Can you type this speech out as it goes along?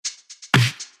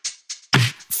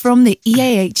From the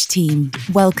EAH team,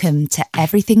 welcome to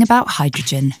Everything About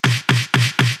Hydrogen.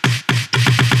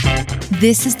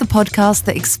 This is the podcast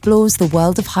that explores the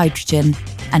world of hydrogen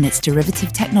and its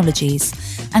derivative technologies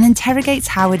and interrogates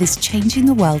how it is changing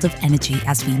the world of energy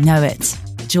as we know it.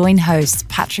 Join hosts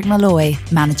Patrick Malloy,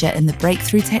 manager in the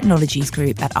Breakthrough Technologies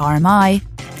Group at RMI,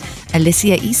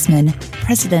 Alicia Eastman,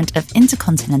 President of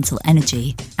Intercontinental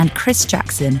Energy, and Chris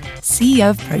Jackson,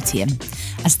 CEO of Protium,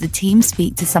 as the team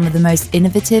speak to some of the most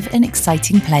innovative and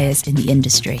exciting players in the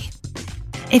industry.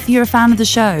 If you're a fan of the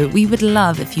show, we would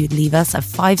love if you'd leave us a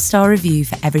 5-star review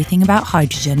for Everything About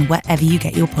Hydrogen wherever you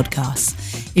get your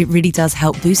podcasts. It really does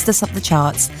help boost us up the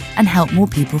charts and help more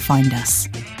people find us.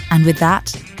 And with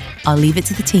that, I'll leave it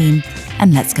to the team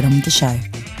and let's get on with the show.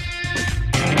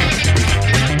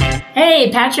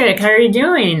 Hey, Patrick, how are you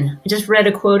doing? I just read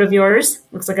a quote of yours.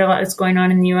 Looks like a lot is going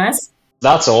on in the US.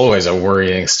 That's always a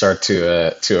worrying start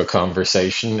to a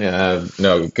conversation.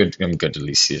 No, good. I'm good,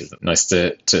 Alicia. Nice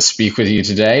to speak with you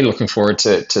today. Looking forward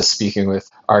to speaking with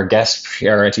our guest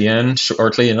Pierre-Etienne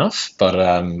shortly enough.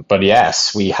 But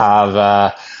yes, we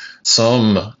have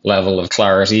some level of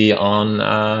clarity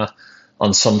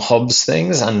on some hubs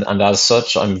things, and as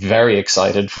such, I'm very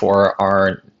excited for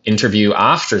our interview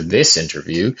after this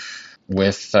interview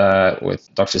with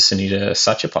Dr. Sunita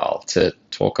Satyapal to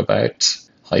talk about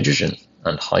hydrogen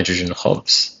and hydrogen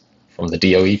hubs from the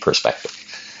DOE perspective.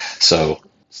 So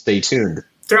stay tuned.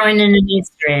 Throwing in an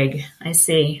Easter egg. I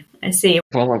see.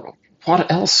 Well,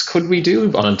 what else could we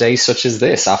do on a day such as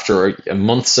this after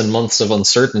months and months of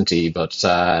uncertainty? But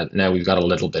now we've got a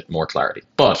little bit more clarity.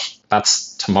 But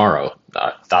that's tomorrow.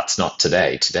 That's not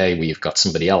today. Today we've got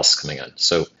somebody else coming in.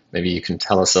 So maybe you can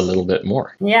tell us a little bit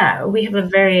more. Yeah, we have a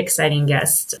very exciting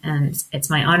guest, and it's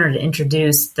my honor to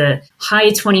introduce the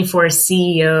Hy24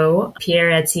 CEO,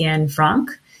 Pierre-Etienne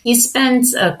Franc. He spent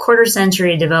a quarter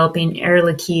century developing Air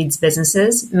Liquide's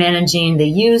businesses, managing the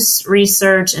use,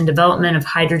 research, and development of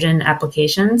hydrogen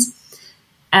applications.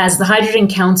 As the Hydrogen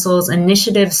Council's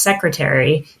initiative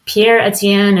secretary,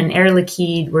 Pierre-Etienne and Air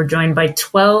Liquide were joined by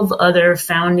 12 other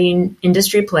founding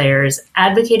industry players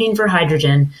advocating for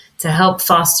hydrogen to help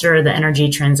foster the energy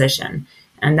transition,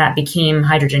 and that became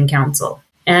Hydrogen Council.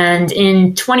 And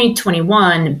in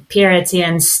 2021,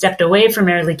 Pierre-Etienne stepped away from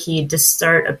Air Liquide to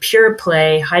start a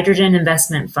pure-play hydrogen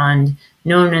investment fund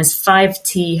known as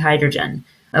 5T Hydrogen,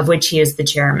 of which he is the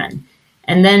chairman.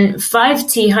 And then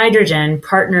 5T Hydrogen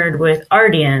partnered with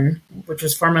Ardian, which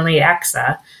was formerly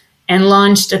AXA, and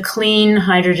launched a clean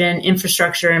hydrogen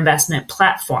infrastructure investment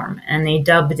platform, and they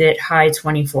dubbed it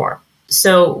Hy24.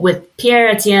 So with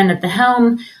Pierre-Etienne at the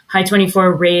helm,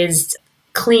 Hy24 raised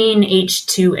Clean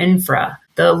H2 Infra,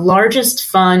 the largest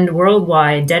fund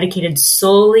worldwide dedicated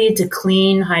solely to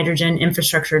clean hydrogen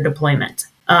infrastructure deployment.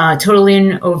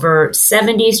 Totaling over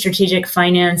 70 strategic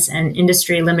finance and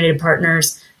industry limited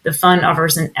partners, the fund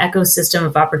offers an ecosystem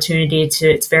of opportunity to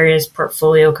its various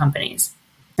portfolio companies.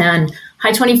 And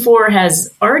Hy24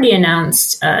 has already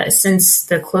announced, since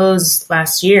the close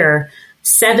last year,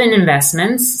 7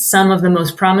 investments, some of the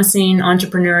most promising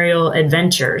entrepreneurial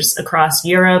adventures across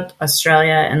Europe,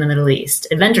 Australia, and the Middle East.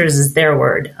 Adventures is their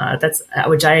word,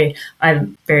 which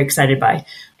I'm very excited by.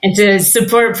 And to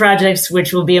support projects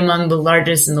which will be among the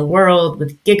largest in the world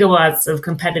with gigawatts of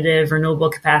competitive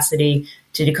renewable capacity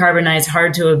to decarbonize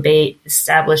hard-to-abate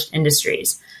established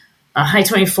industries.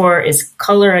 Hy24 is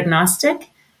color agnostic,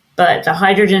 but the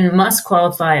hydrogen must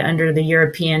qualify under the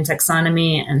European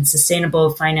Taxonomy and Sustainable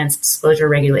Finance Disclosure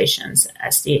Regulations,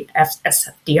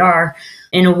 SFDR,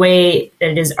 in a way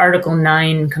that is Article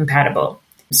 9 compatible.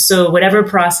 So whatever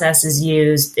process is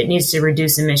used, it needs to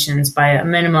reduce emissions by a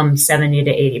minimum 70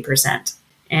 to 80%.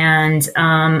 And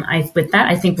with that,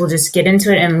 I think we'll just get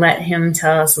into it and let him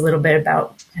tell us a little bit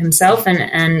about himself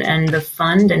and the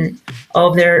fund and all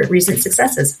of their recent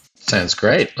successes. Sounds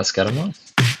great. Let's get him on.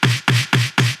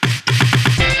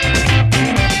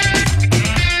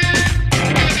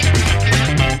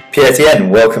 Pierre-Etienne,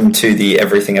 welcome to the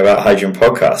Everything About Hydrogen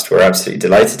podcast. We're absolutely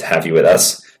delighted to have you with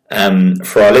us.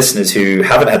 For our listeners who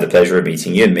haven't had the pleasure of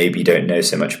meeting you and maybe don't know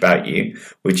so much about you,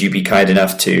 would you be kind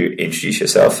enough to introduce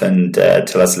yourself and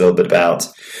tell us a little bit about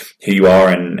who you are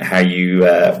and how you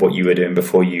what you were doing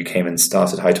before you came and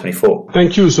started Hy24?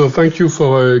 Thank you. So thank you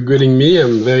for greeting me.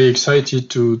 I'm very excited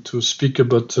to speak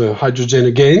about hydrogen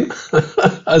again,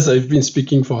 as I've been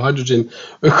speaking for hydrogen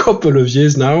a couple of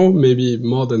years now, maybe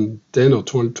more than 10 or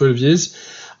 12 years.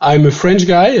 I'm a French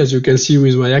guy, as you can see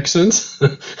with my accent.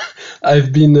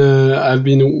 I've been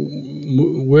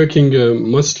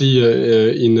working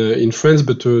mostly in France,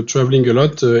 but traveling a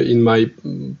lot in my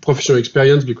professional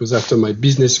experience, because after my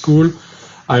business school,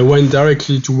 I went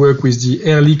directly to work with the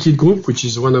Air Liquide group, which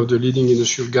is one of the leading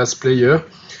industrial gas player.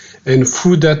 And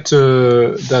through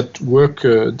that work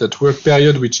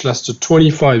period, which lasted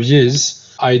 25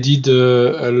 years, I did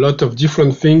a lot of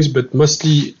different things, but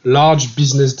mostly large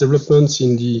business developments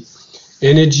in the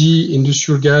energy,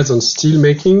 industrial gas, and steel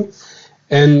making,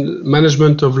 and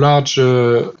management of large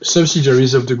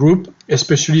subsidiaries of the group,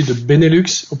 especially the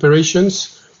Benelux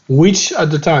operations, which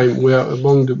at the time were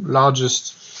among the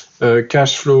largest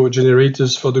cash flow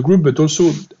generators for the group, but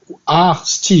also are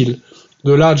still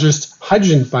the largest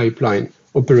hydrogen pipeline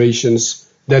operations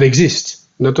that exist,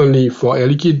 not only for Air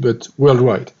Liquide, but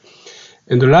worldwide.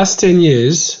 In the last 10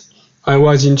 years, I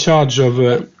was in charge of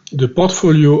the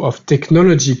portfolio of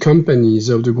technology companies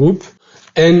of the group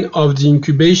and of the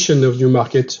incubation of new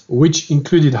markets, which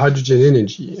included hydrogen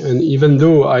energy. And even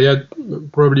though I had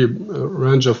probably a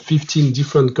range of 15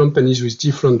 different companies with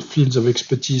different fields of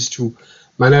expertise to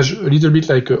manage, a little bit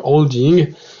like a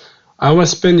holding, I was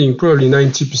spending probably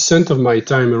 90% of my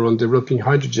time around developing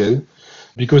hydrogen,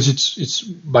 because it's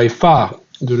by far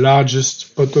the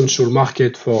largest potential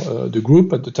market for the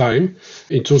group at the time.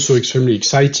 It's also extremely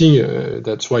exciting.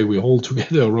 That's why we're all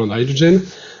together around hydrogen.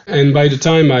 And by the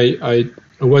time I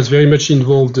was very much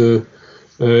involved in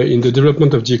the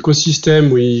development of the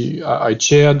ecosystem. I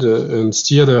chaired and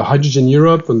steered Hydrogen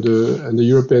Europe and the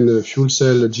European Fuel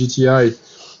Cell GTI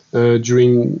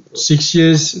during 6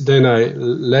 years. Then I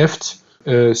left,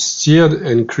 steered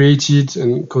and created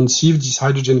and conceived this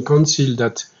Hydrogen Council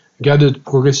that gathered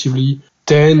progressively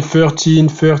 10, 13,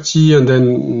 30, and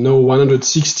then now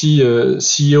 160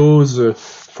 CEOs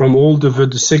from all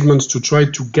the segments to try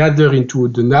to gather into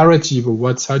the narrative of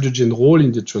what's hydrogen's role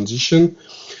in the transition.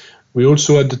 We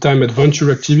also, at the time, had venture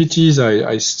activities.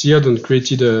 I steered and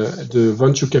created the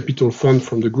venture capital fund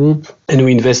from the group, and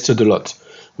we invested a lot.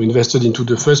 We invested into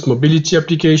the first mobility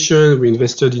application. We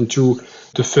invested into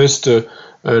the first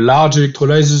large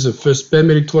electrolyzers, the first PEM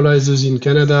electrolyzers in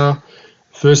Canada,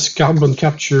 first carbon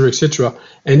capture, etc.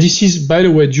 And this is, by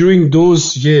the way, during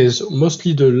those years,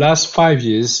 mostly the last 5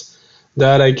 years,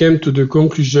 that I came to the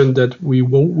conclusion that we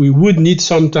would need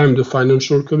sometime the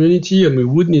financial community, and we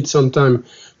would need some time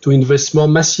to invest more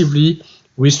massively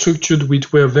with structures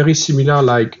which were very similar,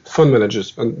 like fund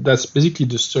managers. And that's basically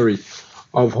the story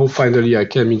of how finally I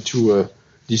came into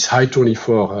this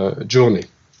Hy24 journey.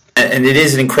 And it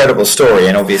is an incredible story,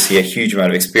 and obviously a huge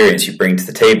amount of experience you bring to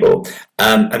the table.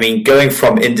 I mean, going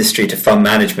from industry to fund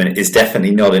management is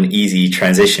definitely not an easy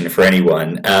transition for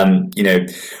anyone.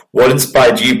 What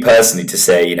inspired you personally to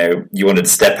say, you wanted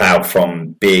to step out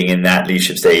from being in that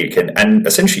leadership stage and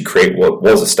essentially create what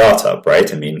was a startup,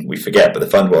 right? I mean, we forget, but the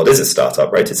fund world is a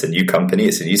startup, right? It's a new company,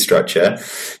 it's a new structure.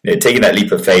 Taking that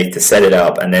leap of faith to set it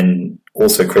up, and then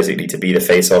also critically to be the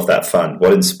face of that fund.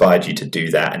 What inspired you to do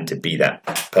that and to be that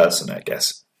person, I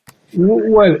guess?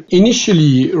 Well,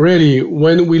 initially, really,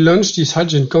 when we launched this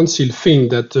Hydrogen Council thing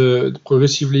that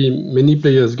progressively many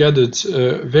players gathered,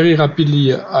 very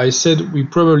rapidly I said we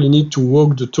probably need to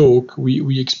walk the talk.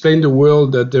 We explained the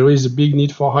world that there is a big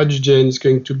need for hydrogen. It's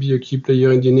going to be a key player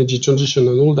in the energy transition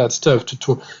and all that stuff,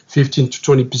 to 15 to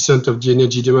 20% of the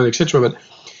energy demand, etc. But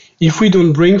if we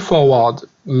don't bring forward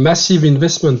massive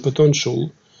investment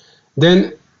potential,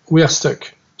 then we are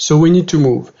stuck. So we need to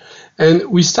move.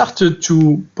 And we started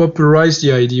to popularize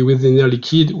the idea within Air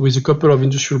Liquide with a couple of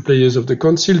industrial players of the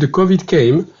council. The COVID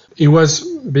came. It was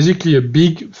basically a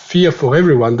big fear for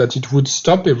everyone that it would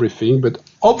stop everything. But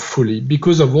hopefully,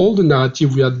 because of all the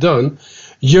narrative we had done,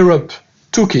 Europe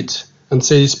took it and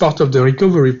said it's part of the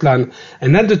recovery plan.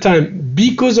 And at the time,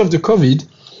 because of the COVID,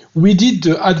 we did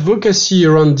the advocacy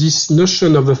around this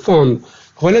notion of a fund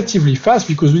relatively fast,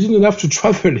 because we didn't have to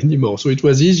travel anymore. So it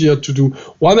was easier to do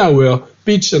 1 hour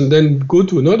pitch and then go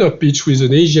to another pitch with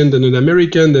an Asian, then an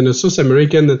American, then a South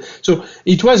American. So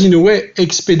it was, in a way,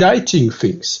 expediting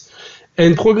things.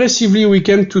 And progressively, we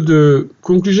came to the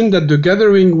conclusion that the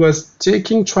gathering was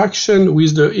taking traction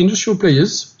with the industrial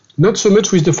players, not so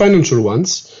much with the financial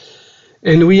ones.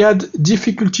 And we had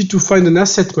difficulty to find an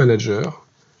asset manager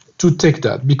to take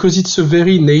that, because it's a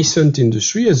very nascent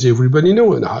industry, as everybody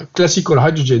knows. And classical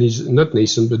hydrogen is not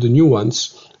nascent, but the new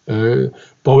ones,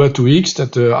 Power-to-X,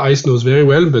 that ICE knows very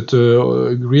well, but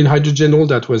green hydrogen, all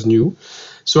that was new.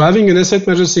 So having an asset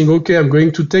manager saying, okay, I'm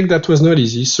going to take that, was not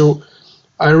easy. So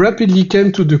I rapidly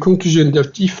came to the conclusion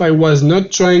that if I was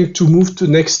not trying to move to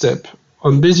the next step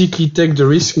and basically take the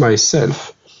risk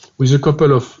myself with a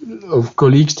couple of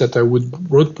colleagues that I would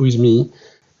brought with me,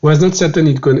 was not certain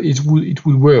it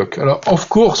would work. Of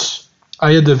course,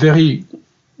 I had a very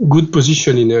good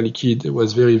position in Air Liquide. It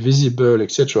was very visible,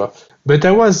 etc. But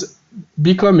I was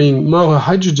becoming more a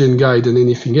hydrogen guy than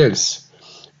anything else.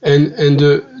 And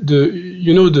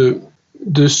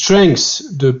the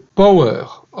strength, the power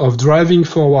of driving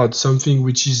forward something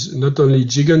which is not only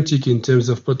gigantic in terms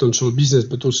of potential business,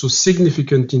 but also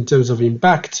significant in terms of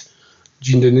impact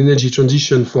in the energy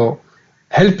transition for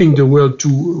helping the world to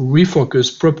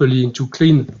refocus properly into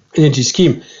clean energy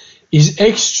scheme is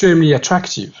extremely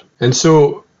attractive. And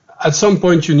so at some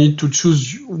point you need to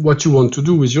choose what you want to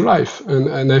do with your life.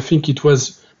 And I think it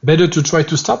was better to try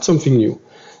to start something new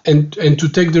and to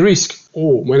take the risk.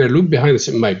 When I look behind, I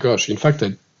say, my gosh, in fact,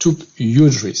 I took a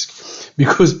huge risk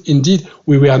because indeed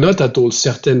we were not at all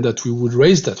certain that we would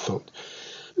raise that fund.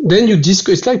 Then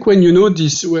it's like when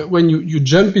when you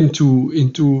jump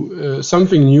into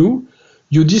something new,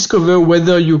 you discover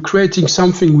whether you're creating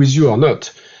something with you or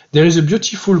not. There is a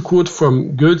beautiful quote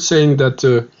from Goethe saying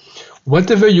that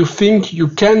whatever you think you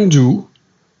can do,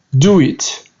 do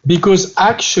it, because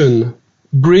action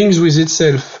brings with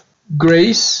itself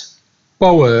grace,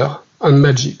 power, and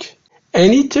magic.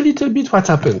 And it's a little bit what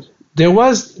happened. There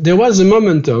was a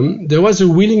momentum, there was a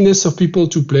willingness of people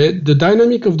to play. The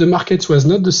dynamic of the markets was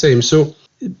not the same, so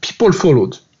people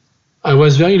followed. I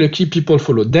was very lucky, people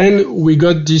followed. Then we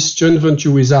got this joint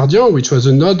venture with Ardian, which was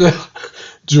another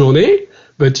journey,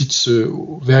 but it's a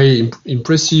very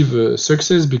impressive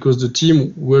success because the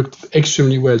team worked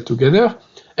extremely well together.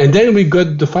 And then we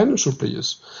got the financial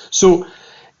players. So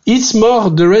it's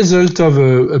more the result of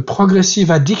a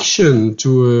progressive addiction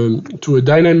to a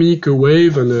dynamic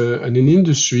wave and an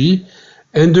industry,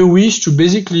 and the wish to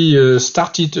basically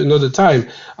start it another time.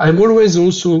 I've always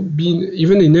also been,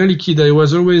 even in Air Liquide, I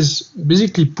was always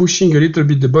basically pushing a little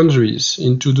bit the boundaries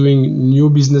into doing new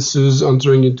businesses,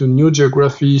 entering into new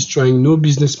geographies, trying new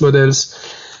business models.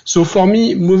 So for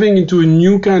me, moving into a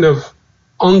new kind of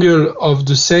angle of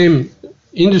the same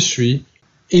industry,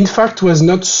 in fact, was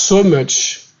not so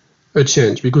much a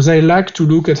change because I like to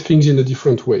look at things in a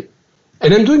different way.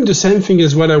 And I'm doing the same thing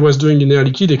as what I was doing in Air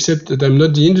Liquide, except that I'm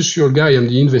not the industrial guy, I'm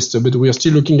the investor, but we are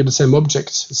still looking at the same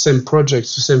objects, the same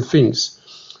projects, the same things.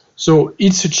 So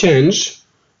it's a change,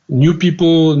 new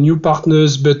people, new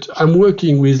partners, but I'm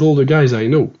working with all the guys I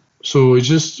know. So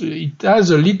it has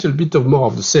a little bit of more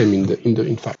of the same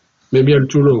in fact. Maybe I'm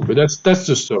too long, but that's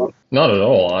the story. Not at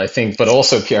all, I think. But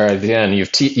also, Pierre-Etienne,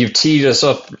 you've teed us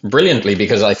up brilliantly,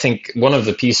 because I think one of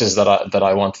the pieces that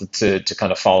I wanted to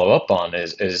kind of follow up on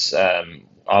is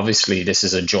obviously this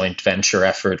is a joint venture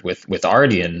effort with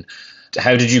Ardian.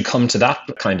 How did you come to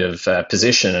that kind of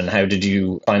position, and how did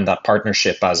you find that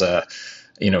partnership as a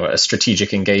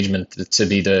strategic engagement to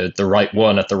be the right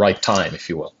one at the right time, if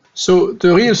you will? So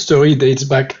the real story dates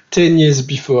back 10 years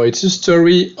before. It's a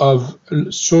story of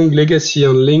strong legacy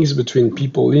and links between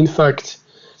people. In fact,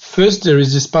 first there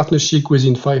is this partnership with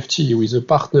Hy24, with a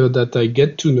partner that I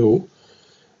get to know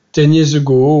 10 years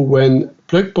ago when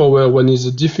Plug Power, when it's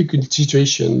a difficult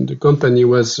situation, the company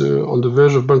was on the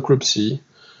verge of bankruptcy.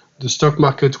 The stock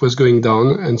market was going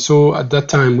down. And so at that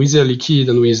time, with Air Liquide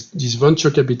and with this venture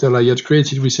capital I had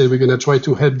created, we said we're going to try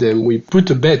to help them. We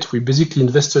put a bet. We basically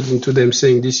invested into them,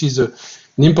 saying this is an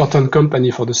important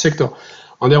company for the sector.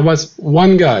 And there was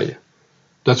one guy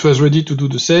that was ready to do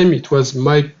the same. It was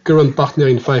my current partner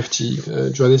in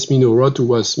Hy24, Johannes Minot, who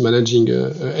was managing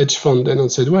a hedge fund then,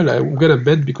 and said, well, I'm going to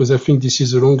bet because I think this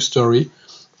is a long story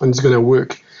and it's going to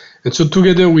work. And so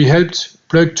together we helped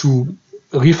Plug to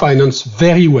refinance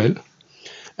very well.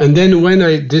 And then when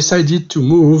I decided to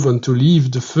move and to leave,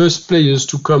 the first players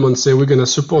to come and say, we're going to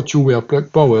support you were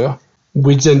Plug Power,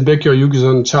 with then Baker Hughes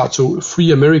and Chart, so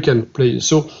 3 American players.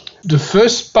 So the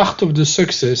first part of the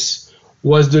success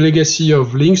was the legacy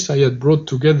of links I had brought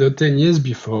together 10 years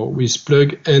before with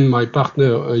Plug and my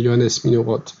partner, Johannes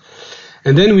Minot.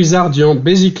 And then with Ardian,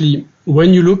 basically,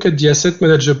 when you look at the asset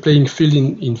manager playing field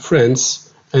in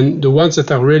France, and the ones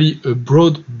that are really a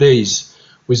broad base,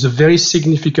 with a very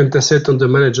significant asset under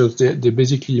management, they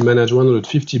basically manage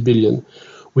 150 billion,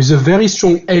 with a very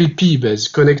strong LP base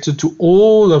connected to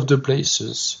all of the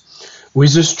places,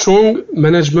 with a strong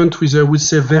management, with, I would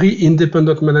say, very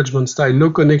independent management style, no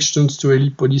connections to any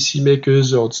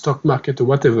policymakers or stock market or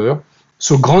whatever.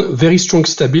 So very strong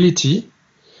stability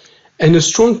and a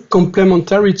strong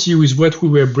complementarity with what we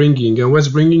were bringing. I was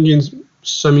bringing in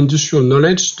some industrial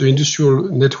knowledge, the industrial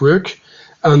network,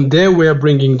 and they were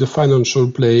bringing the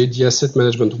financial play, the asset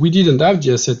management. We didn't have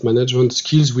the asset management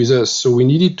skills with us, so we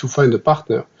needed to find a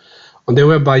partner. And they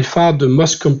were by far the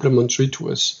most complementary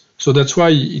to us. So that's why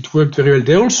it worked very well.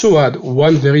 They also had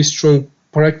one very strong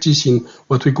practice in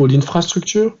what we call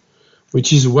infrastructure,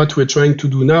 which is what we're trying to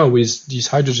do now with this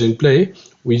hydrogen play,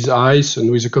 with ICE and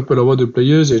with a couple of other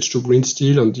players, H2 Green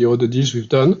Steel and the other deals we've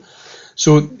done.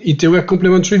 So they were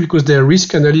complementary because their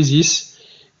risk analysis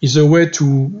is a way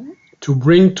to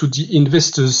bring to the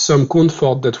investors some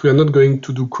comfort that we are not going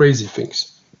to do crazy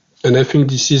things. And I think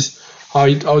this is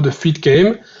how the fit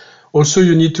came. Also,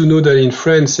 you need to know that in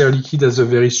France, Air Liquide has a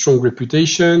very strong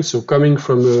reputation. So coming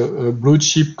from a blue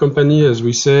chip company, as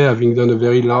we say, having done a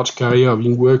very large career,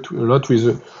 having worked a lot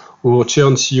with our chair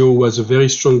and CEO, who was a very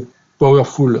strong,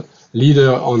 powerful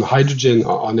leader on hydrogen,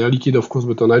 on Air Liquide, of course,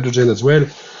 but on hydrogen as well,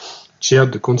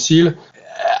 chaired the council.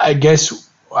 I guess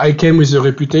I came with a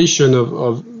reputation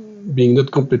of being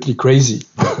not completely crazy.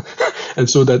 And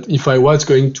so that if I was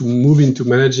going to move into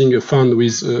managing a fund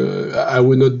with, I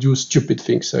would not do stupid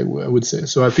things, I would say.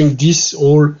 So I think this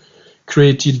all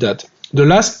created that. The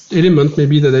last element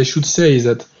maybe that I should say is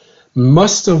that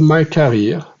most of my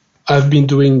career, I've been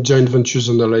doing joint ventures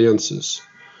and alliances.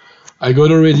 I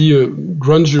got already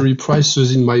grand jury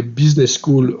prizes in my business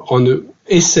school on an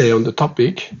essay on the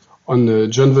topic,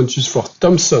 on joint ventures for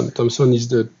Thomson. Thomson is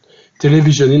the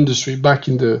television industry back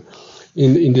in the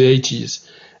 80s.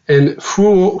 And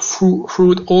through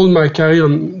all my career,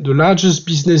 the largest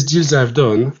business deals I've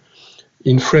done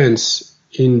in France,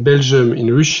 in Belgium,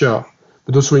 in Russia,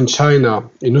 but also in China,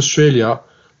 in Australia,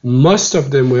 most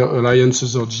of them were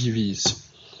alliances or JVs.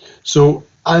 So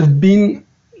I've been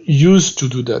used to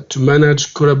do that, to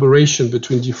manage collaboration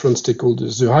between different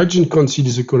stakeholders. The Hydrogen Council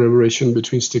is a collaboration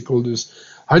between stakeholders.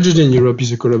 Hydrogen Europe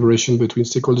is a collaboration between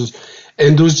stakeholders.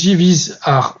 And those JVs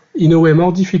are, in a way,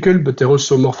 more difficult, but they're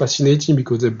also more fascinating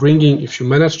because they're bringing, if you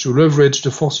manage to leverage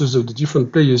the forces of the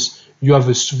different players, you have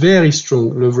a very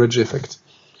strong leverage effect.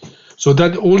 So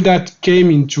that all that came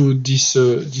into this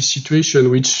situation,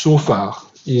 which so far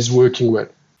is working well.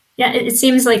 Yeah, it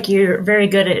seems like you're very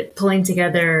good at pulling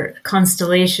together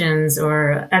constellations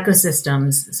or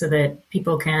ecosystems so that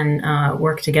people can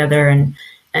work together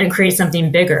and create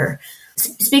something bigger.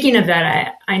 Speaking of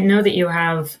that, I know that you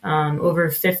have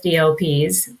over 50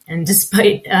 LPs, and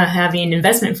despite having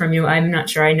investment from you, I'm not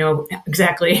sure I know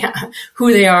exactly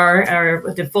who they are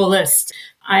or the full list.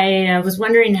 I was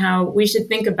wondering how we should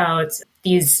think about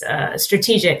these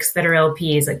strategics that are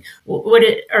LPs. Like, what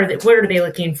are they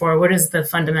looking for? What is the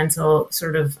fundamental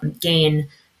sort of gain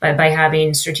by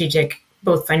having strategic,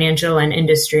 both financial and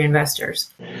industry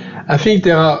investors? I think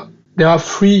there are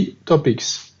three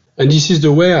topics. And this is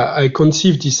the way I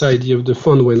conceived this idea of the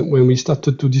fund when we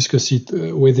started to discuss it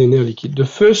within Air Liquide. The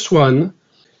first one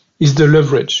is the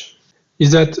leverage.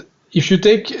 Is that if you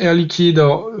take Air Liquide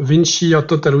or Vinci or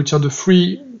Total, which are the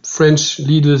three French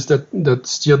leaders that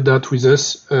steered that with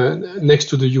us next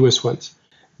to the US ones,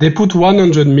 they put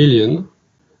 100 million,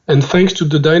 and thanks to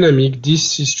the dynamic,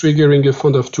 this is triggering a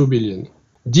fund of 2 billion.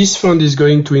 This fund is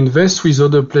going to invest with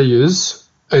other players,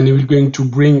 and it will going to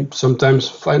bring sometimes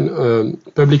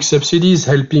public subsidies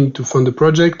helping to fund the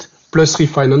project, plus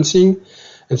refinancing.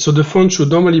 And so the fund should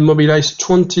normally mobilize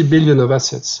 20 billion of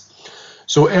assets.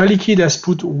 So Air Liquide has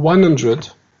put 100,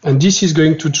 and this is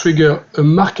going to trigger a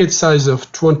market size of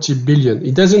 20 billion.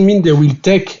 It doesn't mean they will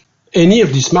take any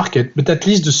of this market, but at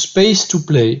least the space to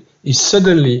play is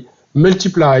suddenly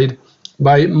multiplied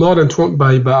by more than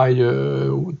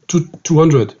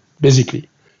 200, basically.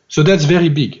 So that's very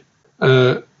big.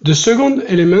 The second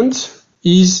element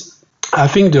is, I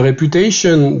think, the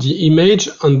reputation, the image,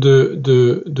 and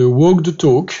the walk the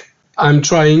talk I'm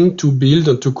trying to build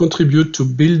and to contribute to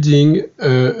building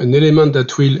an element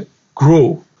that will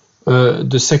grow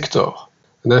the sector.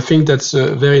 And I think that's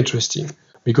very interesting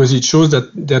because it shows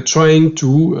that they're trying to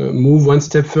move one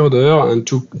step further and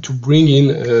to bring in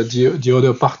the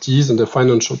other parties and the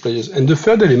financial players. And the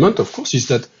third element, of course, is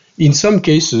that in some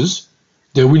cases,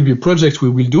 there will be projects we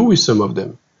will do with some of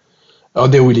them, or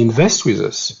they will invest with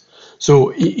us.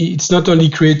 So it's not only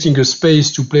creating a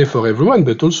space to play for everyone,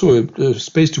 but also a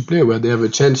space to play where they have a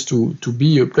chance to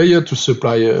be a player, to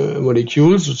supply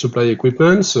molecules, to supply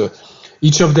equipment.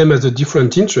 Each of them has a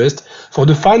different interest. For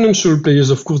the financial players,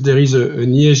 of course, there is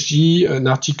an ESG, an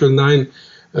Article 9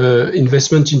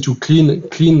 investment into clean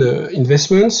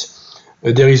investments.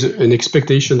 There is an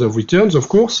expectation of returns, of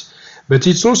course. But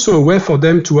it's also a way for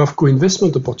them to have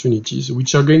co-investment opportunities,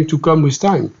 which are going to come with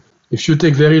time. If you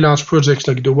take very large projects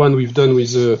like the one we've done with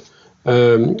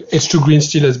H2 Green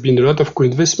Steel, has been a lot of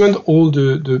co-investment. All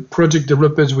the project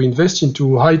developers we invest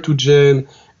into, hydrogen,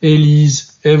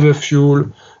 ELYS,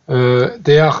 Everfuel,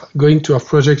 they are going to have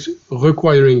projects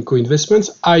requiring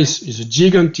co-investments. ICE is a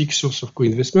gigantic source of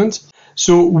co-investments.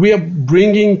 So we are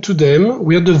bringing to them,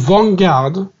 we are the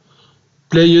vanguard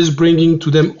players bringing to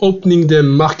them, opening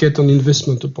them market and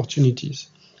investment opportunities.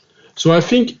 So I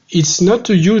think it's not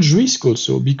a huge risk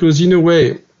also, because in a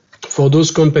way, for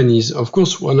those companies, of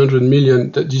course, 100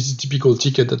 million, this is a typical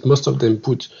ticket that most of them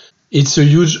put. It's a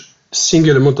huge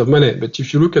single amount of money. But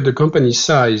if you look at the company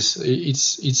size,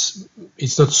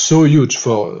 it's not so huge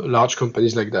for large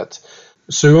companies like that.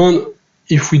 Second,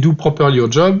 if we do properly our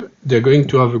job, they're going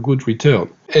to have a good return.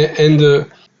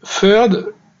 And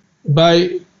third,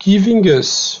 by giving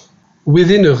us,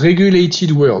 within a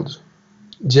regulated world,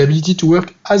 the ability to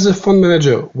work as a fund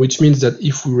manager, which means that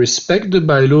if we respect the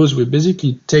bylaws, we're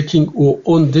basically taking our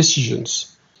own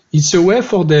decisions. It's a way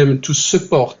for them to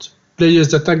support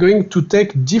players that are going to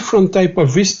take different type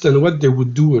of risks than what they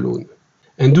would do alone,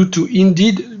 and to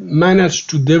indeed manage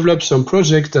to develop some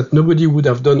projects that nobody would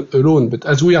have done alone. But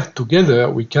as we are together,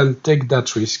 we can take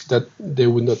that risk that they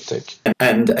would not take.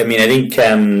 And I mean, I think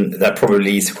that probably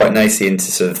leads quite nicely into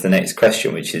sort of the next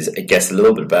question, which is, I guess, a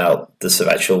little bit about the sort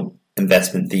of actual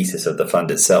investment thesis of the fund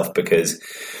itself, because,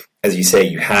 as you say,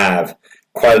 you have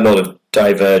quite a lot of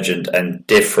divergent and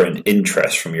different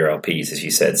interests from your LPs. As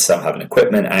you said, some have an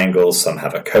equipment angle, some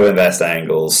have a co-invest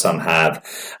angle, some have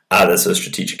other sort of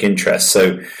strategic interests.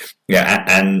 So, yeah,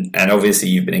 and obviously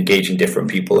you've been engaging different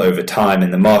people over time,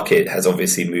 and the market has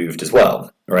obviously moved as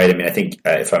well, right? I mean, I think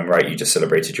if I'm right, you just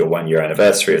celebrated your 1-year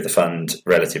anniversary of the fund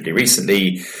relatively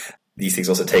recently. These things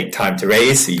also take time to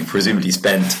raise, so you presumably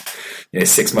spent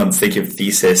 6 months thinking of the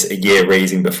thesis, a year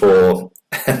raising before,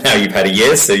 and now you've had a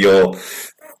year, so you're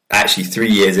actually 3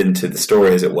 years into the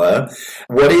story, as it were.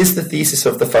 What is the thesis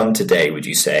of the fund today, would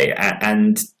you say?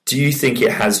 And do you think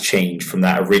it has changed from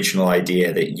that original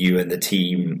idea that you and the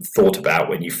team thought about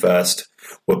when you first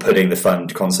were putting the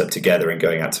fund concept together and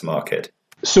going out to market?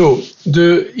 So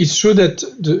it's true that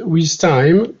with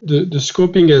time, the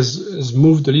scoping has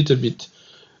moved a little bit.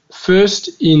 First,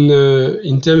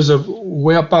 in terms of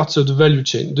where parts of the value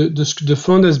chain. The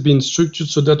fund has been structured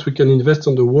so that we can invest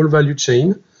on the whole value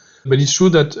chain. But it's true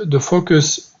that the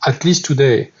focus, at least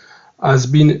today, has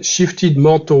been shifted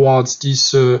more towards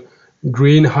this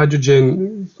green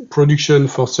hydrogen production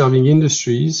for serving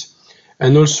industries,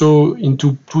 and also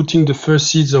into putting the first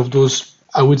seeds of those,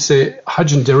 I would say,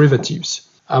 hydrogen derivatives,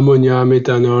 ammonia,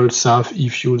 methanol, SAF,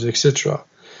 e-fuels, etc.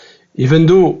 Even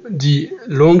though the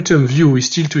long-term view is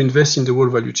still to invest in the whole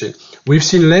value chain. We've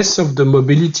seen less of the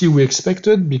mobility we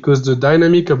expected because the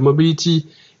dynamic of mobility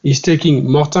is taking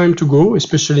more time to go,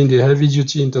 especially in the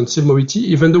heavy-duty intensive mobility,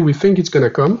 even though we think it's going to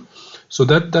come. So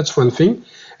that's one thing.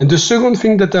 And the second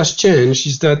thing that has changed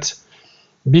is that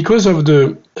because of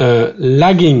the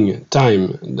lagging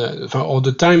time,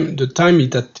 the time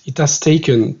it has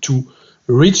taken to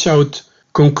reach out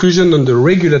conclusion on the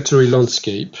regulatory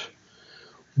landscape,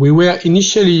 we were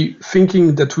initially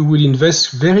thinking that we would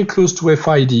invest very close to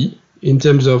FID in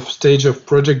terms of stage of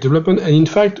project development. And in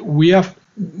fact, we are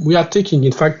taking,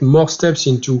 in fact, more steps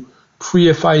into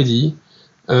pre-FID,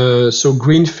 so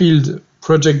greenfield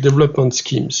project development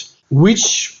schemes,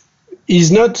 which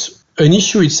is not an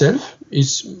issue itself.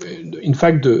 It's, in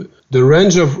fact, the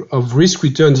range of risk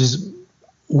returns is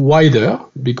wider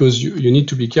because you need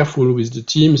to be careful with the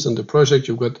teams and the project.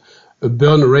 You've got a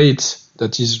burn rate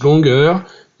that is longer.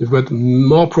 You've got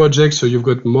more projects, so you've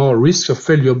got more risks of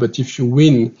failure. But if you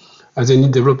win, as any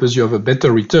developers, you have a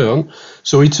better return.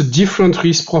 So it's a different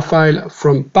risk profile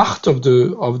from part of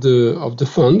the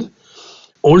fund.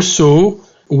 Also,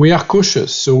 we are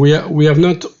cautious. So we have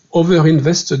not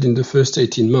over-invested in the first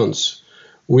 18 months.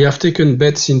 We have taken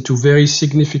bets into very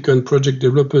significant project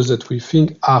developers that we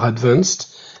think are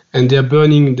advanced, and they're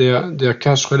burning their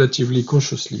cash relatively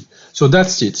cautiously. So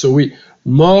that's it. So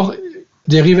more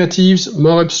derivatives,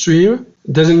 more upstream.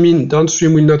 Doesn't mean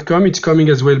downstream will not come. It's coming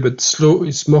as well, but slow.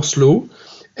 It's more slow,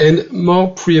 and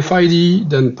more pre-FID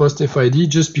than post-FID,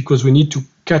 just because we need to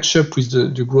catch up with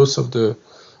the growth of the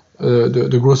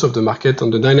growth of the market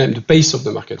and the pace of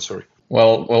the market. Sorry.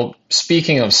 Well,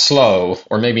 speaking of slow,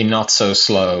 or maybe not so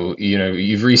slow,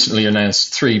 you've recently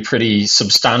announced 3 pretty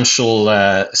substantial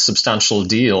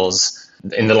deals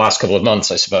in the last couple of months,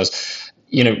 I suppose.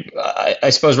 I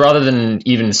suppose rather than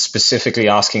even specifically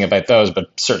asking about those, but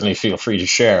certainly feel free to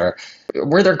share,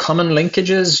 were there common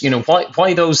linkages?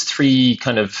 Why those 3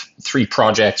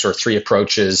 projects or 3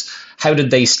 approaches? How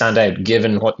did they stand out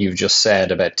given what you've just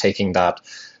said about taking that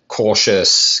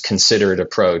cautious, considered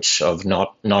approach of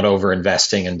not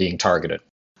over-investing and being targeted?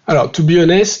 To be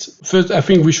honest, first, I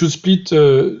think we should split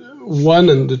one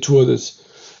and the 2 others.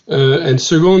 And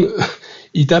second,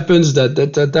 it happens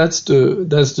that's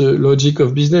the logic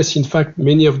of business. In fact,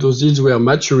 many of those deals were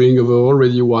maturing over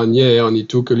already 1 year, and it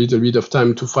took a little bit of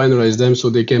time to finalize them, so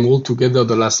they came all together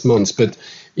the last months. But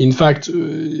in fact,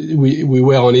 we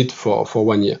were on it for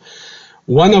 1 year.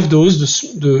 One of those,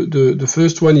 the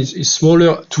first one is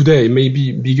smaller today,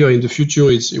 maybe bigger in the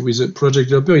future. It's with a project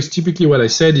developer. It's typically what I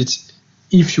said. It's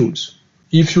e-fuels.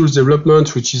 e-fuels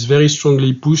development, which is very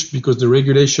strongly pushed because the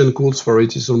regulation calls for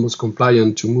it, is almost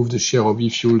compliant to move the share of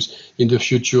e-fuels in the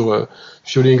future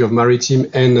fueling of maritime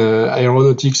and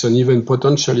aeronautics, and even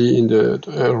potentially in the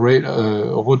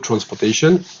road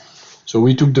transportation. So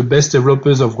we took the best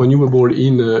developers of renewable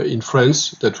in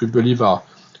France that we believe are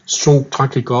strong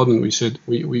track record, and we said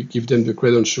we give them the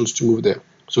credentials to move there.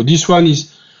 So this one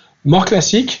is more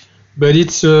classic, but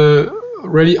it's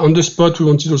really on the spot. We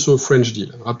wanted also a French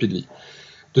deal rapidly.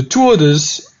 The two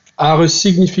others are a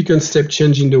significant step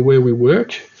change in the way we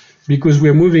work, because we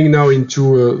are moving now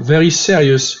into very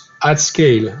serious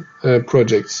at-scale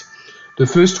projects. The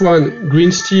first one,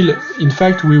 green steel, in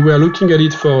fact, we were looking at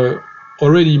it for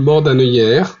already more than a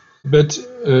year, but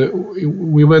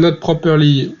we were not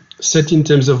properly set in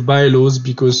terms of bylaws,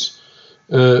 because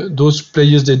those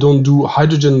players, they don't do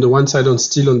hydrogen on the one side and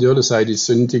steel on the other side. It's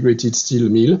an integrated steel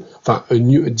mill, a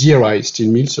new DRI steel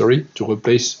mill, to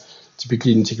replace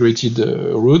typically integrated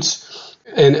routes.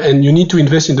 And you need to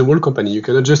invest in the whole company. You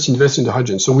cannot just invest in the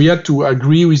hydrogen. So we had to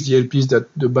agree with the LPs that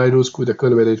the bylaws could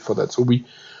accommodate for that. So we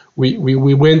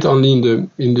went only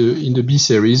in the B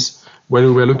series when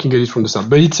we were looking at it from the start.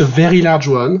 But it's a very large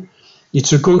one.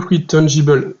 It's a concrete,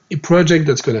 tangible project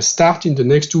that's going to start in the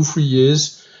next 2-3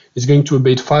 years. It's going to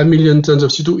abate 5 million tons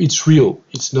of CO2. It's real.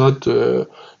 It's not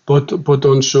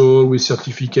potential with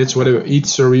certificates, whatever.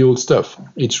 It's real stuff.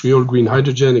 It's real green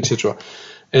hydrogen, etc.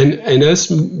 And us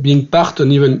being part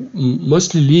and even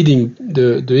mostly leading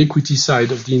the equity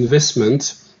side of the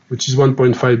investment, which is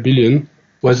 1.5 billion,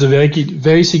 was a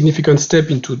very significant step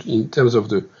in terms of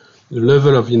the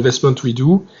level of investment we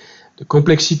do, the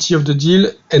complexity of the deal,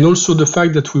 and also the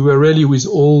fact that we were really with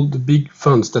all the big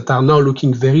funds that are now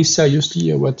looking very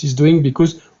seriously at what is doing,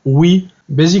 because we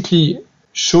basically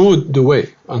showed the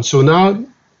way. And so now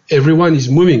everyone is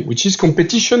moving, which is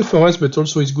competition for us, but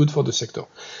also is good for the sector.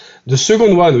 The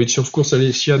second one, which of course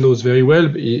Alicia knows very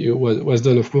well, it was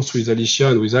done of course with Alicia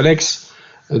and with Alex,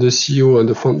 the CEO and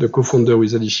the co-founder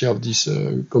with Alicia of this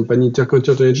company,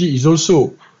 Intercontinental Energy, is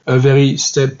also a very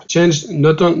step change,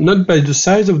 not by the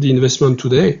size of the investment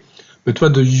today, but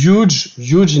what the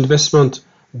huge investment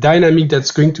dynamic that's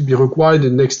going to be required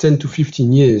in the next 10 to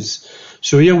 15 years.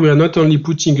 So here we are not only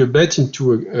putting a bet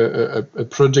into a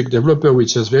project developer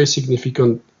which has very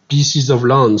significant pieces of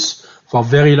lands for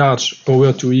very large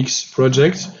power to X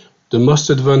projects, the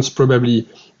most advanced probably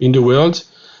in the world,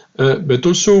 but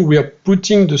also we are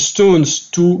putting the stones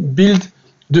to build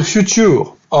the future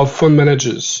of fund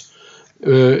managers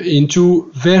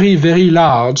into very, very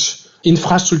large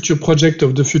infrastructure project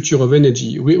of the future of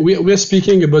energy. We're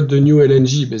speaking about the new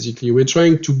LNG, basically. We're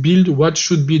trying to build what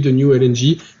should be the new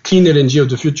LNG, clean LNG of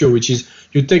the future, which is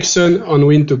you take sun and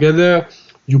wind together,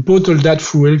 you bottle that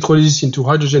through electrolysis into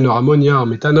hydrogen or ammonia or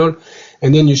methanol,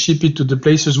 and then you ship it to the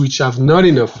places which have not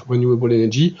enough renewable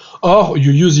energy, or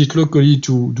you use it locally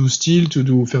to do steel, to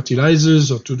do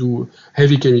fertilizers, or to do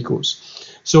heavy chemicals.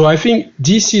 So I think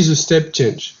this is a step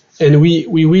change. And we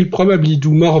will probably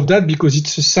do more of that, because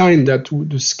it's a sign that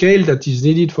the scale that is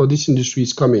needed for this industry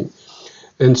is coming.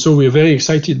 And so we're very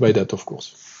excited by that, of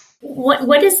course.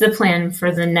 What is the plan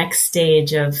for the next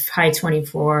stage of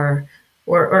Hy24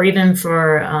 or even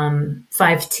for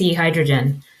 5T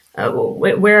hydrogen?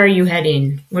 Where are you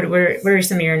heading? What are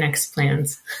some of your next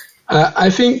plans?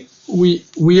 I think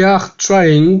we are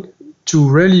trying to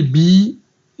really be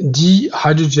the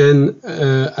hydrogen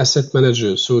asset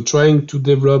manager. So trying to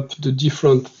develop the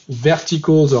different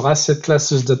verticals or asset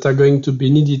classes that are going to be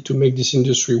needed to make this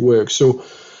industry work. So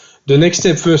the next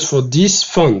step first for this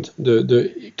fund,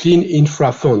 the Clean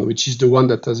Infra Fund, which is the one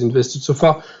that has invested so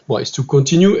far, is to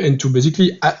continue and to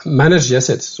basically manage the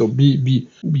assets. So be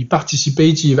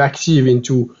participative, active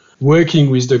into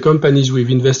working with the companies we've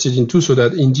invested into, so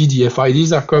that indeed the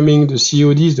FIDs are coming, the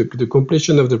CODs, the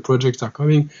completion of the projects are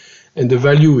coming, and the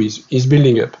value is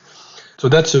building up. So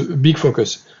that's a big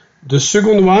focus. The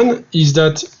second one is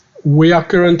that we are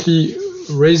currently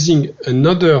raising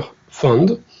another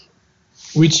fund,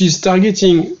 which is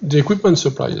targeting the equipment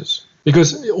suppliers.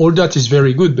 Because all that is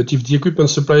very good, but if the equipment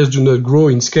suppliers do not grow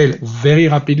in scale very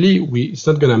rapidly, it's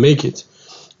not going to make it.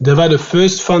 They've had the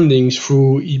first fundings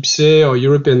through IPCEI or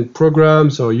European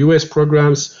programs or US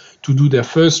programs to do their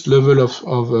first level of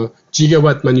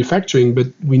gigawatt manufacturing, but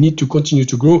we need to continue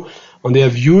to grow. And they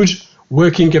have huge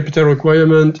working capital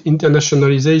requirement,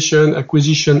 internationalization,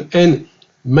 acquisition, and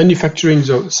manufacturing,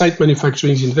 so site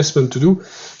manufacturing investment to do.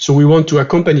 So we want to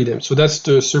accompany them. So that's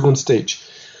the second stage.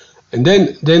 And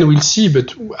then we'll see,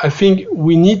 but I think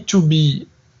we need to be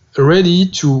ready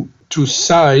to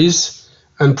size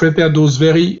and prepare those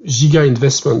very giga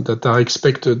investments that are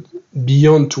expected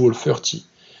beyond 2030.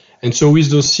 And so with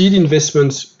those seed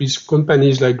investments with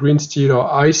companies like Green Steel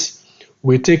or ICE,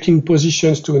 we're taking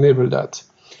positions to enable that.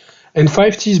 And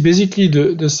Hy24 is basically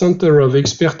the center of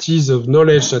expertise, of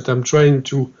knowledge that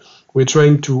we're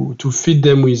trying to feed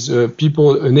them with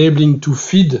people enabling to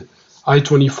feed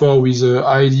Hy24 with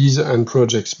ideas and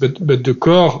projects. But the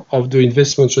core of the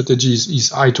investment strategy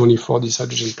is Hy24, this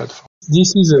hydrogen platform.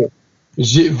 This is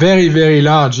a very, very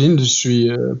large industry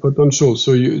potential.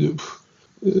 So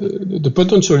the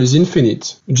potential is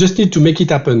infinite. You just need to make it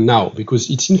happen now,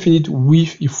 because it's infinite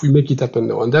if we make it happen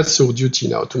now. And that's our duty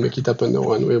now, to make it happen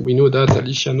now. And we know that,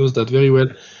 Alicia knows that very well.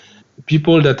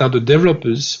 People that are the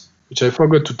developers, which I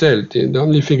forgot to tell, the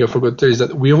only thing I forgot to tell is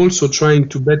that we're also trying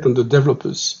to bet on the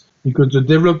developers, because the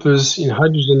developers in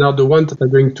hydrogen are the ones that are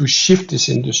going to shift this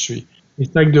industry.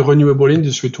 It's like the renewable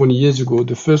industry 20 years ago.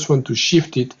 The first one to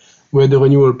shift it were the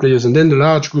renewable players, and then the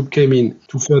large group came in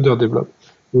to further develop.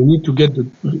 We need to get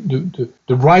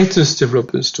the brightest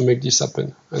developers to make this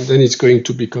happen, and then it's going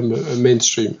to become a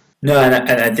mainstream. No, and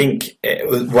I think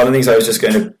one of the things I was just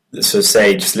going to sort of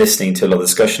say, just listening to a lot of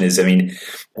discussion, is, I mean,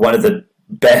 one of the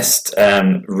best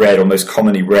read or most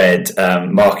commonly read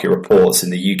market reports in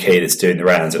the UK that's doing the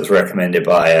rounds. It was recommended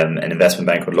by an investment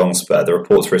bank called Longspur. The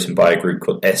report's written by a group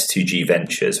called S2G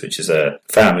Ventures, which is a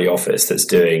family office that's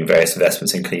doing various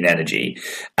investments in clean energy.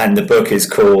 And the book is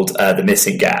called The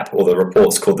Missing Gap, or the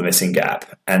report's called The Missing Gap.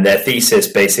 And their thesis,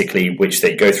 basically, which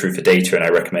they go through for data, and I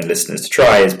recommend listeners to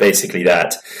try, is basically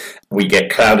that we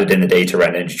get clouded in the data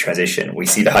around energy transition. We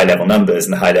see the high-level numbers,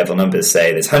 and the high-level numbers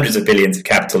say there's hundreds of billions of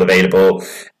capital available,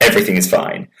 everything is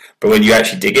fine. But when you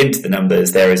actually dig into the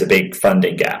numbers, there is a big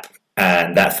funding gap.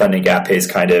 And that funding gap is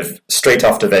kind of straight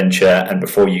after venture and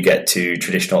before you get to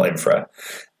traditional infra.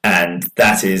 And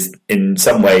that is, in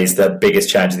some ways, the biggest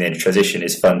challenge in the energy transition,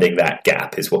 is funding that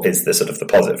gap, is what is the sort of the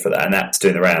positive for that. And that's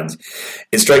doing the rounds.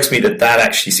 It strikes me that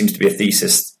actually seems to be a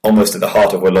thesis almost at the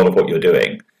heart of a lot of what you're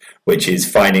doing, which is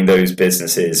finding those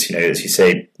businesses, you know, as you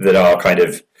say, that are kind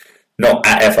of not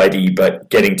at FID, but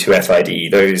getting to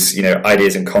FID, those, you know,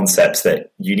 ideas and concepts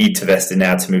that you need to invest in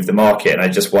now to move the market. And I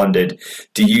just wondered,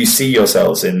 do you see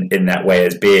yourselves in that way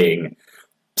as being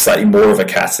slightly more of a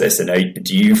catalyst? And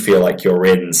do you feel like you're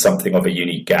in something of a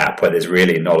unique gap where there's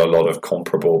really not a lot of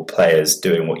comparable players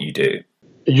doing what you do?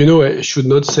 You know, I should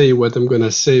not say what I'm going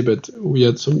to say, but we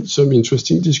had some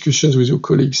interesting discussions with your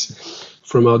colleagues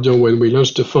from Ardian when we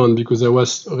launched the fund, because I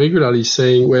was regularly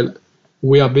saying, well,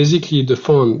 we are basically the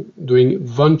fund doing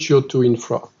venture to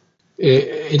infra.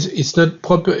 It's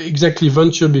not exactly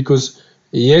venture, because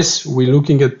yes, we're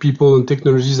looking at people and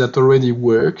technologies that already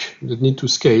work, that need to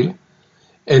scale.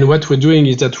 And what we're doing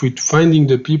is that we're finding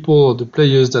the people or the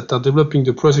players that are developing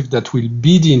the project that will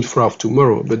be the infra of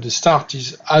tomorrow. But the start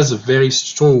has a very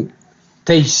strong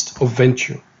taste of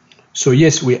venture. So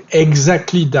yes, we're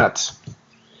exactly that.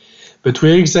 But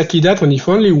we're exactly that, and it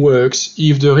only works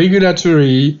if the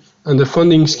regulatory and the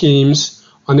funding schemes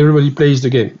and everybody plays the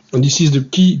game. And this is the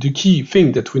key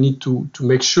thing that we need to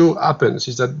make sure happens,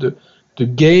 is that the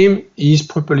game is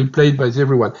properly played by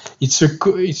everyone.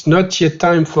 It's not yet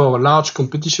time for a large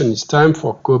competition. It's time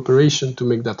for cooperation to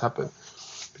make that happen.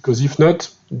 Because if not,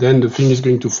 then the thing is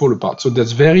going to fall apart. So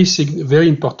that's very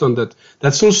important.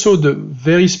 That's also the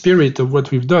very spirit of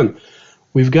what we've done.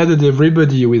 We've gathered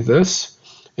everybody with us,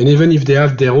 and even if they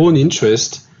have their own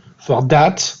interest, for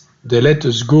that, they let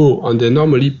us go, and they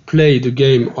normally play the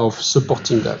game of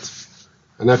supporting that.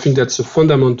 And I think that's a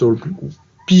fundamental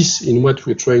piece in what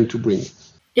we're trying to bring.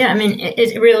 Yeah, I mean,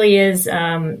 it really is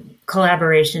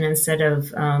collaboration instead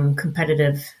of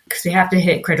competitive, because we have to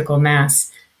hit critical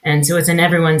mass. And so it's in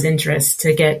everyone's interest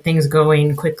to get things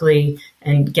going quickly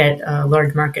and get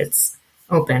large markets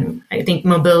open. I think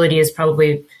mobility has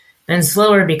probably been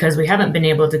slower because we haven't been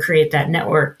able to create that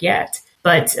network yet.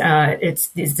 But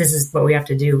this is what we have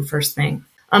to do first thing.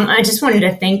 I just wanted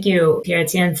to thank you,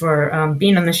 Pierre-Etienne, for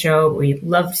being on the show. We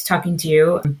loved talking to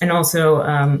you. And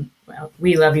also,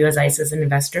 we love you as ICE as an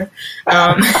investor.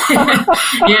 Well,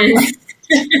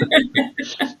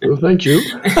 thank you.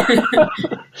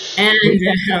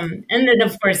 And then,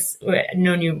 of course, I've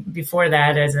known you before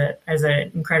that as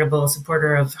an incredible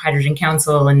supporter of Hydrogen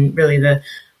Council and really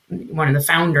one of the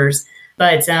founders.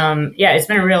 But yeah, it's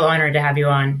been a real honor to have you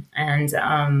on, and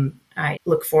I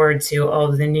look forward to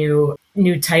all the new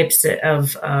types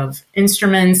of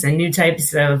instruments and new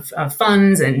types of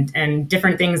funds and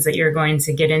different things that you're going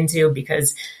to get into,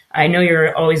 because I know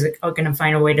you're always going to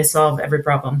find a way to solve every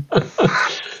problem.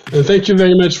 Thank you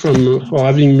very much for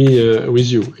having me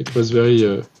with you. It was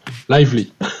very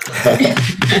lively.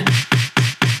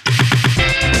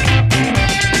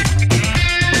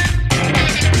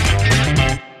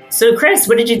 So, Chris,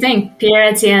 what did you think?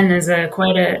 Pierre-Etienne is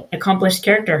quite an accomplished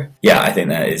character. Yeah, I think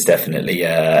that is definitely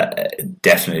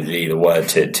the word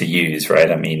to use, right?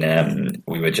 I mean,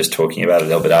 we were just talking about it a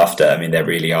little bit after. I mean, there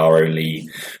really are only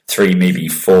 3, maybe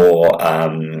 4,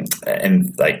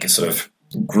 and like sort of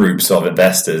groups of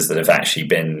investors that have actually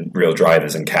been real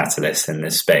drivers and catalysts in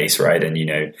this space, right? And,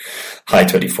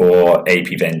 Hy24,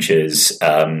 AP Ventures,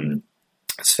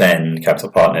 Sven, Capital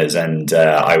Partners, and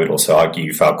I would also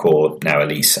argue Falcor, now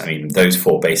Elise. I mean, those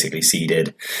 4 basically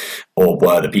seeded or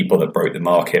were the people that broke the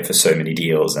market for so many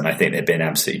deals, and I think they've been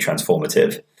absolutely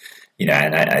transformative.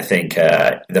 And I think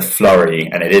the flurry,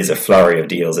 and it is a flurry of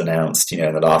deals announced,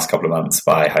 in the last couple of months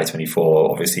by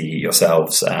Hy24, obviously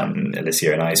yourselves,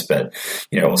 Alicia and Ice, but,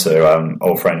 also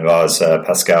old friend of ours,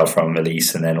 Pascal from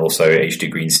Elise, and then also H2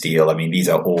 Green Steel. I mean, these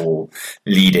are all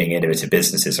leading innovative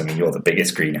businesses. I mean, you're the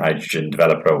biggest green hydrogen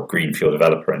developer or green fuel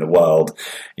developer in the world.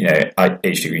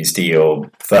 H2 Green Steel,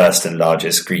 first and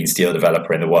largest green steel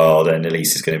developer in the world, and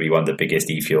Elise is going to be one of the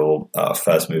biggest e-fuel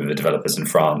first mover developers in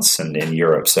France and in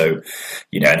Europe. So,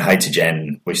 and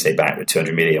Hy24, which they backed with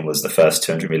 200 million, was the first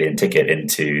 200 million ticket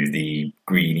into the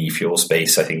green e-fuel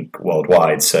space, I think,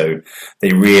 worldwide. So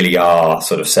they really are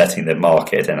sort of setting the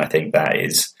market, and I think that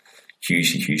is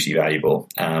hugely, hugely valuable.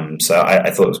 So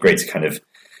I thought it was great to kind of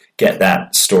get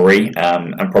that story,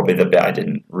 and probably the bit I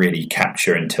didn't really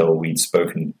capture until we'd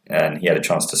spoken and he had a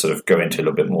chance to sort of go into a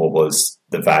little bit more was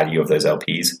the value of those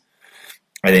LPs.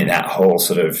 I think that whole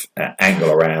sort of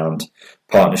angle around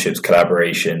partnerships,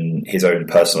 collaboration, his own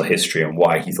personal history and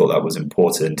why he thought that was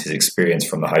important, his experience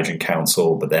from the Hydrogen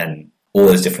Council, but then all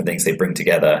those different things they bring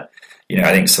together.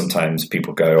 I think sometimes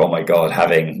people go, oh my God,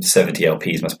 having 70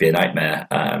 LPs must be a nightmare.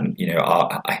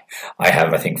 I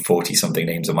have, I think, 40 something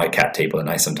names on my cap table, and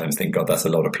I sometimes think, God, that's a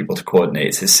lot of people to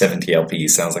coordinate. So 70 LPs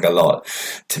sounds like a lot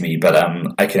to me, but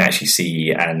I can actually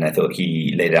see, and I thought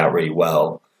he laid it out really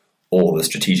well, all the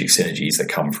strategic synergies that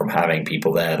come from having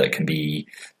people there that can be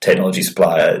technology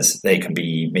suppliers, they can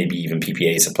be maybe even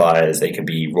PPA suppliers, they can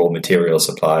be raw material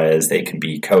suppliers, they can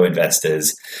be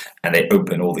co-investors, and they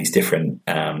open all these different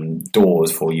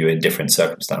doors for you in different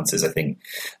circumstances. I think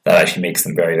that actually makes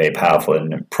them very, very powerful.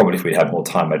 And probably if we had more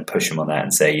time, I'd push them on that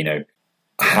and say,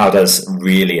 how does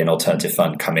really an alternative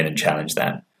fund come in and challenge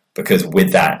that? Because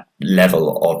with that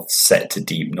level of set to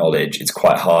deep knowledge, it's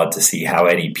quite hard to see how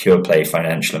any pure play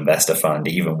financial investor fund,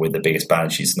 even with the biggest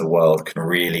balance sheets in the world, can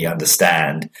really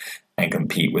understand and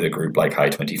compete with a group like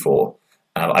Hy24.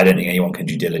 I don't think anyone can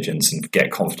due diligence and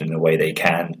get confident in the way they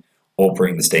can or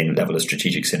bring the same level of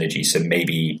strategic synergy. So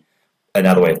maybe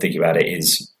another way of thinking about it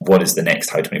is, what does the next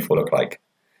Hy24 look like?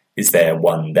 Is there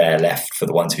one there left for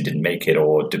the ones who didn't make it,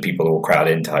 or do people all crowd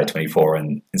into Hy24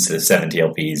 and instead of 70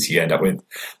 LPs, you end up with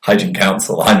Hydrogen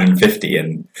Council 150,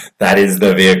 and that is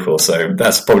the vehicle? So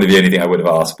that's probably the only thing I would have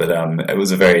asked, but it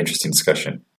was a very interesting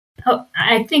discussion. Oh,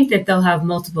 I think that they'll have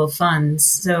multiple funds.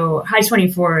 So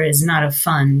Hy24 is not a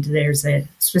fund. There's a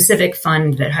specific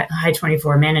fund that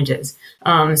Hy24 manages.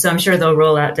 So I'm sure they'll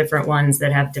roll out different ones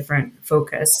that have different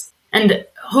focus. And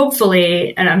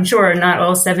hopefully, and I'm sure not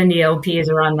all 70 LPs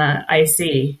are on the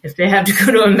IC. If they have to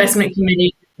go to investment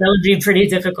committee, that would be pretty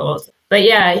difficult. But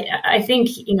yeah, I think,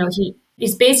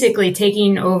 he's basically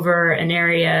taking over an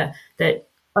area that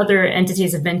other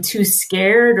entities have been too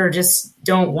scared or just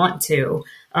don't want to,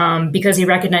 because he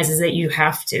recognizes that you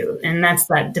have to. And that's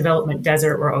that development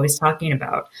desert we're always talking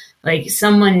about. Like,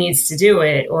 someone needs to do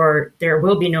it, or there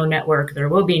will be no network, there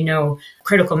will be no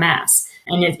critical mass.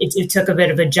 And it took a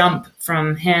bit of a jump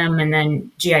from him, and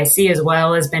then GIC as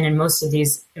well has been in most of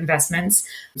these investments.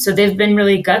 So they've been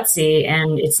really gutsy,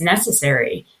 and it's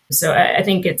necessary. So I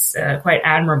think it's quite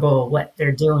admirable what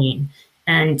they're doing.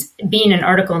 And being an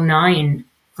Article 9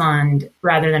 fund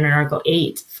rather than an Article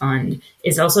 8 fund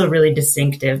is also really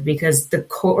distinctive, because the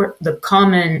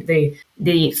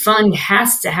fund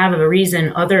has to have a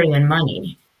reason other than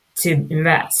money to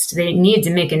invest. They need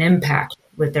to make an impact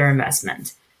with their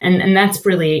investment. And that's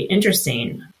really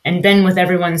interesting. And then with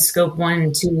everyone's scope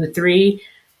 1, 2, 3,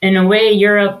 in a way,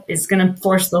 Europe is going to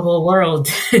force the whole world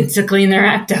to clean their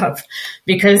act up,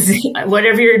 because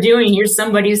whatever you're doing, you're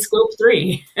somebody's scope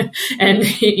 3. And,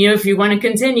 if you want to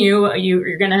continue,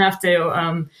 you're going to have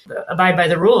to abide by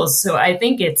the rules. So I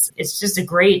think it's just a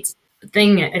great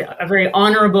thing, a very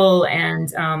honorable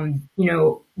and,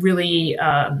 really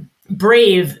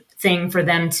brave thing for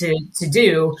them to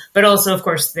do, but also, of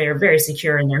course, they're very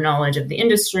secure in their knowledge of the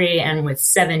industry, and with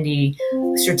 70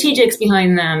 strategics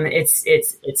behind them,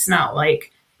 it's not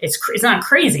like it's not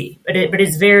crazy, but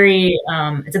it's very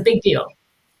it's a big deal,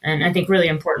 and I think really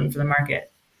important for the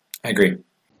market. I agree.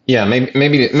 Yeah,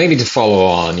 maybe to follow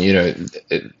on,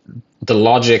 the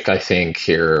logic I think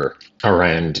here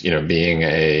around, being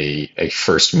a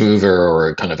first mover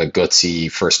or kind of a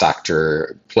gutsy first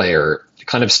actor player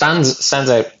kind of stands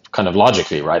out kind of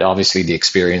logically, right? Obviously, the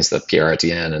experience that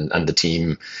Pierre-Etienne and the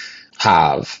team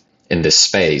have in this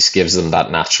space gives them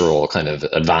that natural kind of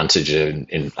advantage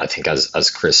in I think, as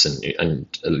Chris and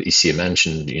Alicia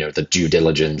mentioned, the due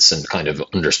diligence and kind of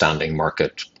understanding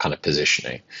market kind of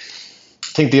positioning.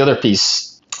 I think the other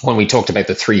piece, when we talked about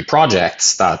the three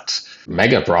projects, that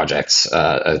mega projects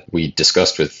we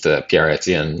discussed with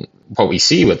Pierre-Etienne, what we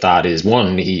see with that is,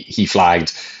 one, he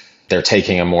flagged they're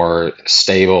taking a more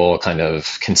stable, kind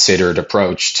of considered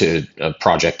approach to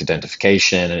project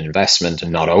identification and investment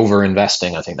and not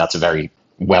over-investing. I think that's very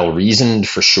well reasoned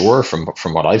for sure from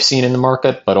what I've seen in the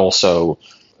market, but also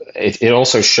it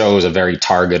also shows a very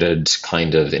targeted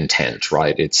kind of intent,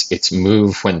 right? It's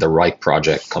move when the right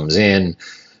project comes in.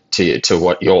 To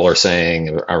what you all are saying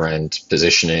around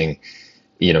positioning,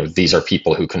 these are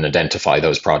people who can identify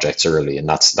those projects early, and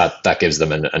that gives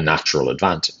them a natural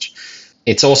advantage.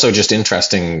 It's also just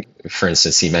interesting, for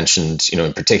instance, he mentioned,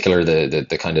 in particular,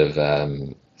 the kind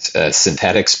of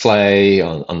synthetics play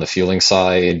on the fueling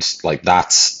side. Like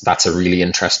that's a really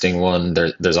interesting one.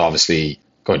 There's obviously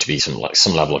going to be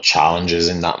some level of challenges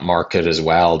in that market as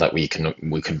well that we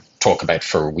can talk about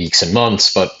for weeks and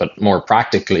months, but more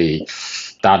practically,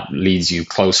 that leads you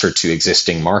closer to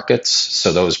existing markets.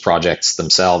 So those projects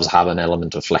themselves have an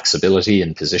element of flexibility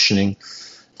in positioning.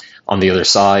 On the other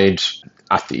side,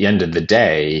 at the end of the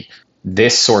day,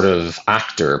 this sort of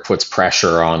actor puts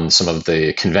pressure on some of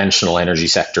the conventional energy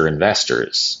sector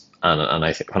investors. And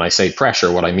I think when I say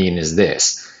pressure, what I mean is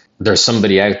this. There's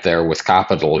somebody out there with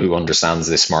capital who understands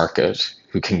this market,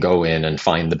 who can go in and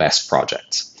find the best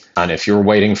projects. And if you're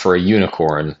waiting for a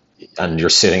unicorn and you're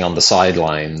sitting on the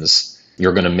sidelines,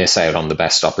 you're going to miss out on the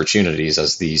best opportunities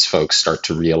as these folks start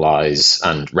to realize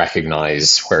and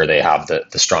recognize where they have the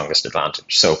strongest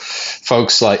advantage. So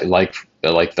folks like the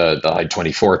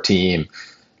Hy24 team,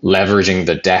 leveraging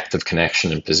the depth of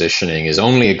connection and positioning is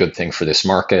only a good thing for this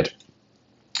market.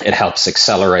 It helps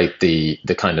accelerate the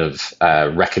kind of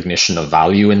recognition of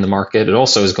value in the market. It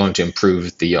also is going to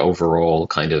improve the overall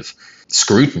kind of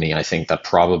scrutiny, I think, that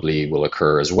probably will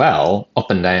occur as well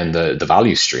up and down the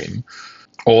value stream,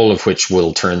 all of which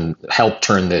will help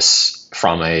turn this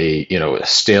from a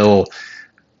still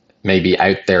maybe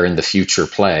out there in the future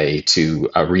play to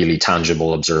a really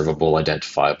tangible, observable,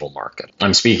 identifiable market.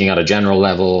 I'm speaking at a general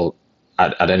level.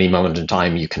 At any moment in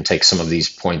time, you can take some of these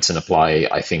points and apply,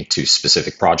 I think, to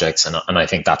specific projects. And I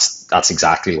think that's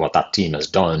exactly what that team has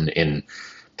done in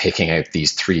picking out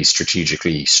these three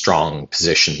strategically strong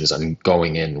positions and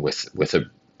going in with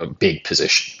a big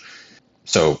position.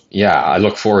 So, yeah, I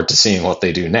look forward to seeing what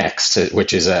they do next,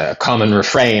 which is a common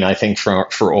refrain, I think,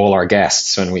 for all our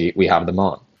guests when we have them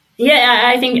on.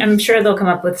 Yeah, I'm sure they'll come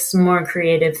up with some more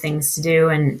creative things to do.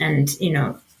 And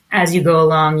as you go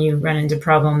along, you run into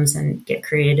problems and get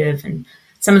creative. And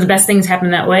some of the best things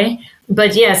happen that way.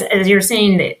 But yes, as you're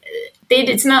saying,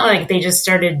 it's not like they just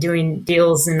started doing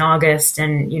deals in August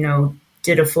and,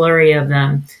 did a flurry of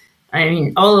them. I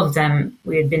mean, all of them,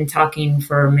 we had been talking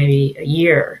for maybe a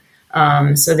year.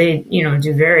 So they,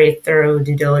 do very thorough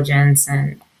due diligence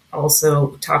and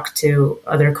also talk to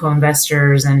other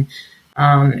co-investors. And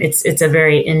it's a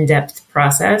very in-depth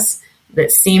process that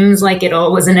seems like it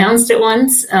all was announced at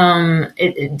once.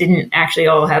 It didn't actually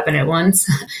all happen at once.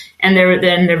 And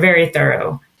they're very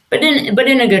thorough, but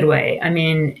in a good way. I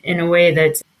mean, in a way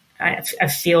that I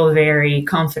feel very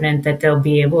confident that they'll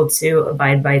be able to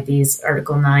abide by these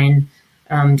Article 9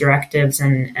 directives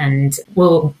and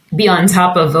will be on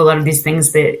top of a lot of these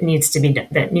things that needs to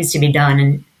be done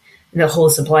in the whole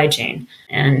supply chain.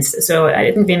 And so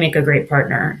I think they make a great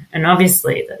partner. And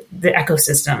obviously the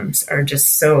ecosystems are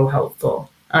just so helpful.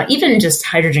 Even just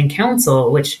Hydrogen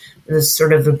Council, which was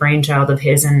sort of the brainchild of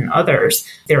his and others.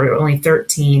 There were only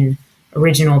 13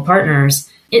 original partners.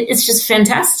 It's just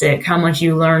fantastic how much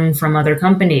you learn from other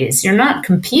companies. You're not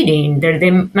competing.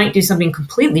 They might do something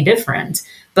completely different,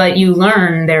 but you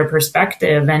learn their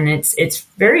perspective, and it's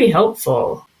very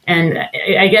helpful. And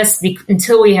I guess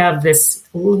until we have this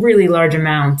really large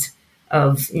amount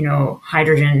of,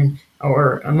 hydrogen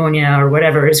or ammonia or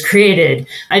whatever is created,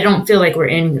 I don't feel like we're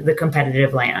in the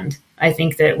competitive land. I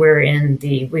think that we're in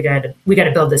we got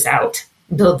to build this out,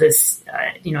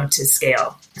 to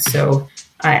scale. So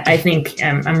I think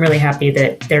I'm really happy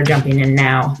that they're jumping in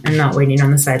now and not waiting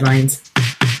on the sidelines.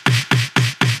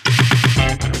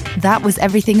 That was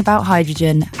Everything About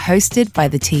Hydrogen, hosted by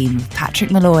the team,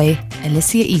 Patrick Malloy,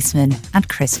 Alicia Eastman and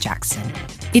Chris Jackson.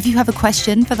 If you have a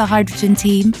question for the hydrogen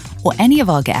team or any of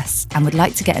our guests and would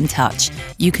like to get in touch,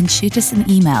 you can shoot us an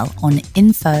email on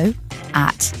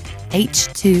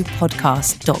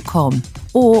info@h2podcast.com.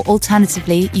 Or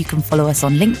alternatively, you can follow us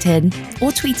on LinkedIn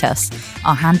or tweet us.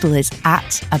 Our handle is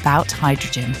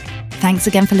 @abouthydrogen. Thanks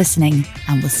again for listening,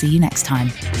 and we'll see you next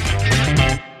time.